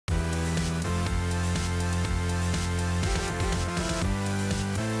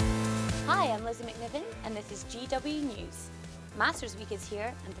Lizzie McNiven and this is GW News. Masters Week is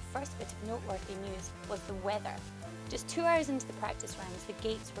here and the first bit of noteworthy news was the weather. Just 2 hours into the practice rounds, the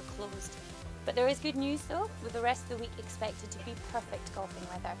gates were closed. But there is good news though, with the rest of the week expected to be perfect golfing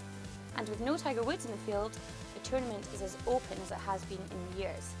weather. And with no Tiger Woods in the field, the tournament is as open as it has been in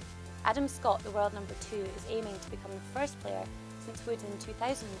years. Adam Scott, the world number 2, is aiming to become the first player since Woods in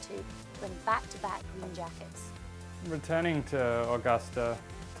 2002 to win back-to-back green jackets. Returning to Augusta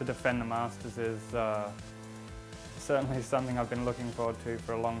to defend the Masters is certainly something I've been looking forward to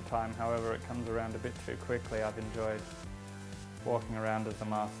for a long time. However, it comes around a bit too quickly. I've enjoyed walking around as the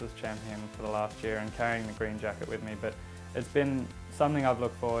Masters champion for the last year and carrying the green jacket with me, but it's been something I've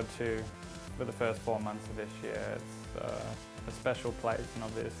looked forward to for the first 4 months of this year. It's a special place and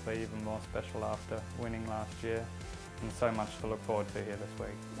obviously even more special after winning last year, and so much to look forward to here this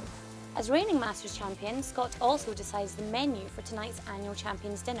week. As reigning Masters champion, Scott also decides the menu for tonight's annual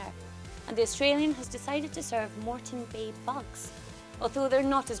Champions Dinner, and the Australian has decided to serve Moreton Bay bugs. Although they're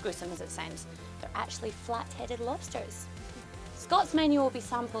not as gruesome as it sounds, they're actually flat-headed lobsters. Scott's menu will be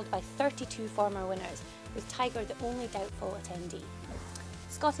sampled by 32 former winners, with Tiger the only doubtful attendee.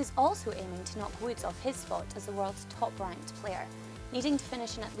 Scott is also aiming to knock Woods off his spot as the world's top-ranked player, needing to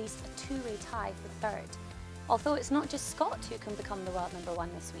finish in at least a two-way tie for third. Although it's not just Scott who can become the world number 1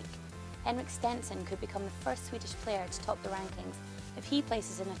 this week. Henrik Stenson could become the first Swedish player to top the rankings if he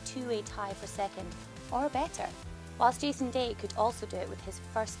places in a two-way tie for second or better, whilst Jason Day could also do it with his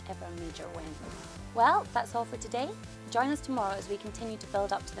first ever major win. Well, that's all for today. Join us tomorrow as we continue to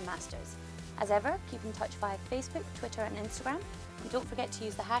build up to the Masters. As ever, keep in touch via Facebook, Twitter and Instagram, and don't forget to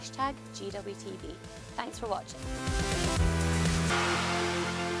use the hashtag GWTV. Thanks for watching.